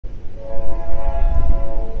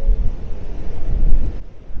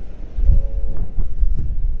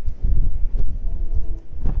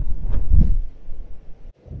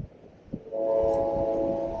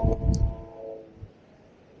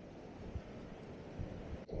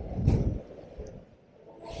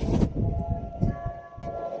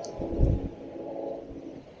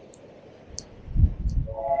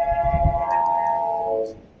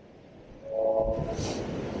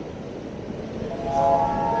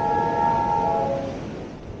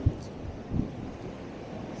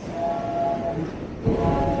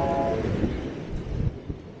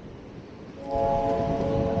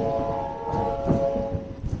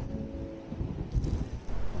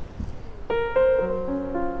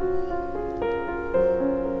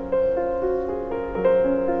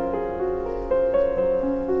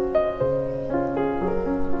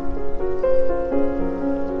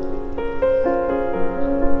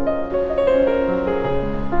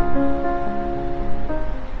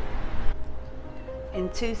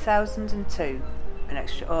2002, an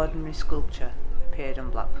extraordinary sculpture appeared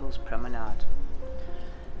on Blackpool's promenade.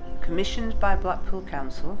 Commissioned by Blackpool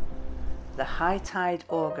Council, the High Tide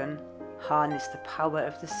organ harnessed the power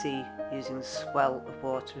of the sea using the swell of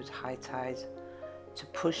water at high tide to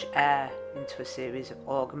push air into a series of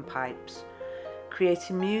organ pipes,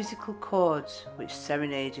 creating musical chords which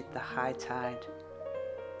serenaded the high tide.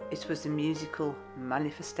 It was the musical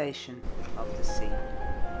manifestation of the sea.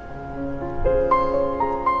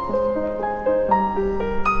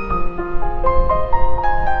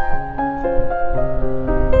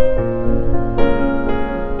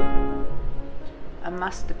 A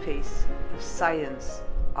masterpiece of science,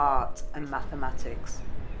 art and mathematics.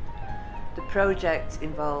 The project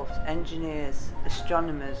involved engineers,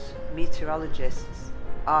 astronomers, meteorologists,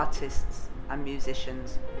 artists and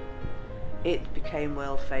musicians. It became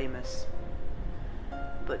world famous.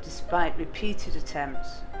 But despite repeated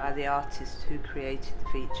attempts by the artists who created the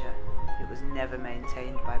feature, it was never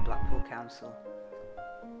maintained by Blackpool Council.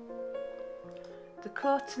 The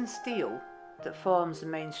Curtin steel that forms the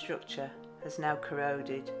main structure has now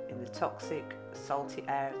corroded in the toxic, salty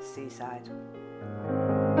air of the seaside.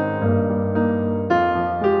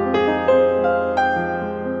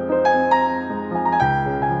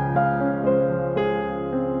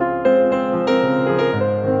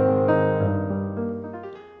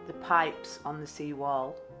 Pipes on the sea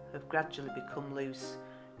wall have gradually become loose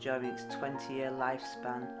during its 20-year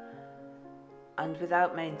lifespan and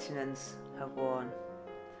without maintenance have worn.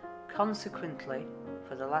 Consequently,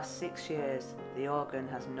 for the last 6 years the organ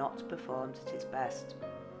has not performed at its best.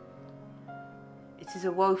 It is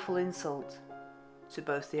a woeful insult to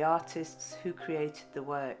both the artists who created the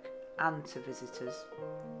work and to visitors,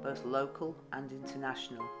 both local and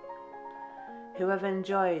international, who have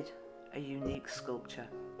enjoyed a unique sculpture.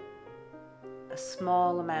 A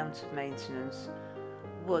small amount of maintenance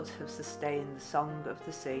would have sustained the song of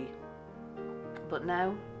the sea, but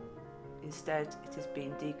now, instead, it is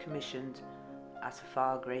being decommissioned at a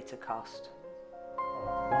far greater cost.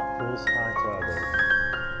 Blackpool's High Tide.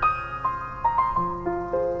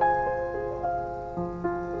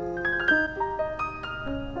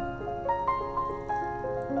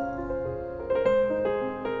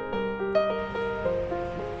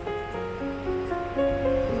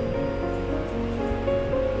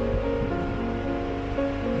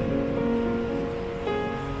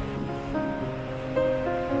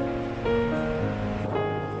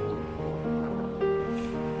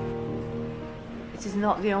 It is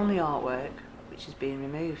not the only artwork which is being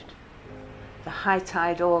removed. The High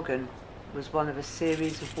Tide organ was one of a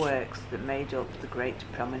series of works that made up the Great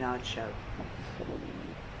Promenade Show.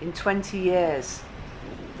 In 20 years,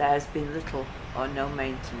 there has been little or no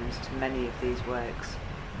maintenance to many of these works.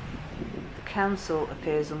 The Council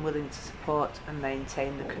appears unwilling to support and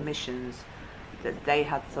maintain the commissions that they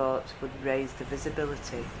had thought would raise the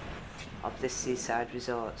visibility of this seaside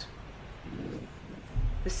resort.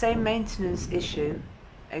 The same maintenance issue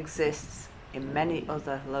exists in many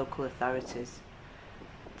other local authorities.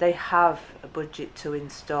 They have a budget to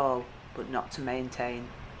install, but not to maintain.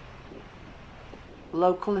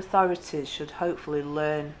 Local authorities should hopefully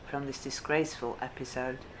learn from this disgraceful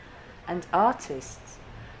episode, and artists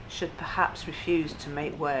should perhaps refuse to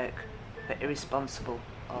make work for irresponsible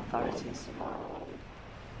authorities.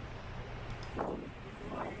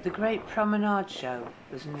 The Great Promenade Show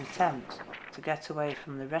was an attempt to get away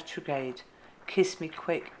from the retrograde,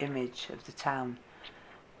 kiss-me-quick image of the town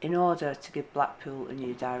in order to give Blackpool a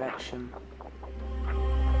new direction.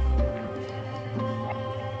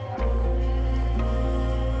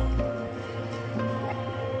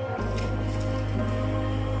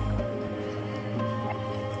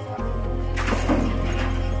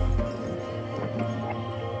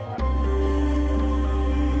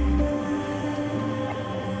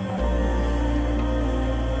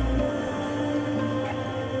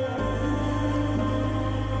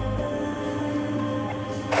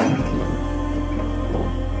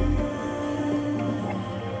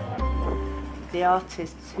 The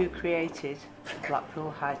artists who created the Blackpool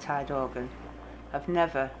High Tide organ have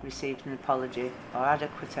never received an apology or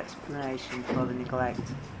adequate explanation for the neglect.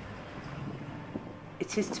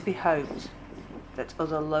 It is to be hoped that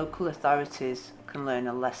other local authorities can learn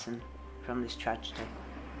a lesson from this tragedy.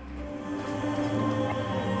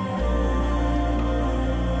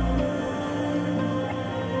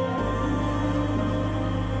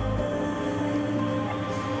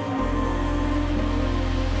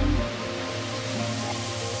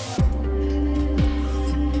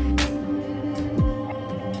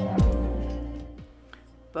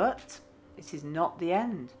 But it is not the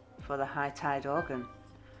end for the High Tide organ,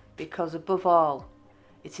 because above all,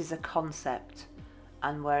 It is a concept,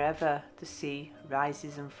 and wherever the sea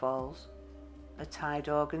rises and falls, a tide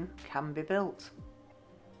organ can be built.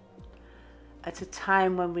 At a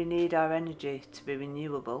time when we need our energy to be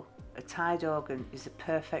renewable, a tide organ is a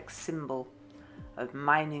perfect symbol of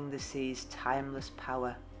mining the sea's timeless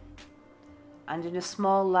power. And in a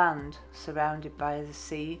small land surrounded by the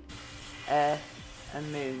sea, earth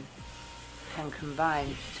and moon can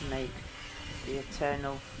combine to make the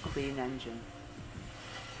eternal clean engine.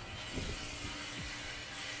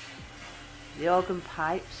 The organ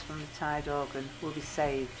pipes from the tide organ will be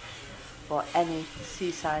saved for any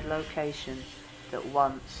seaside location that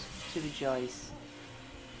wants to rejoice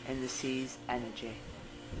in the sea's energy.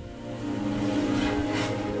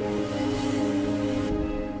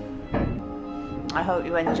 I hope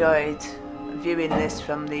you enjoyed viewing this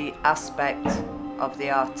from the aspect of the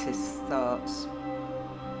artist's thoughts.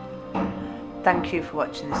 Thank you for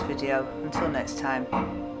watching this video. Until next time,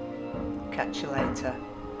 catch you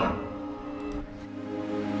later.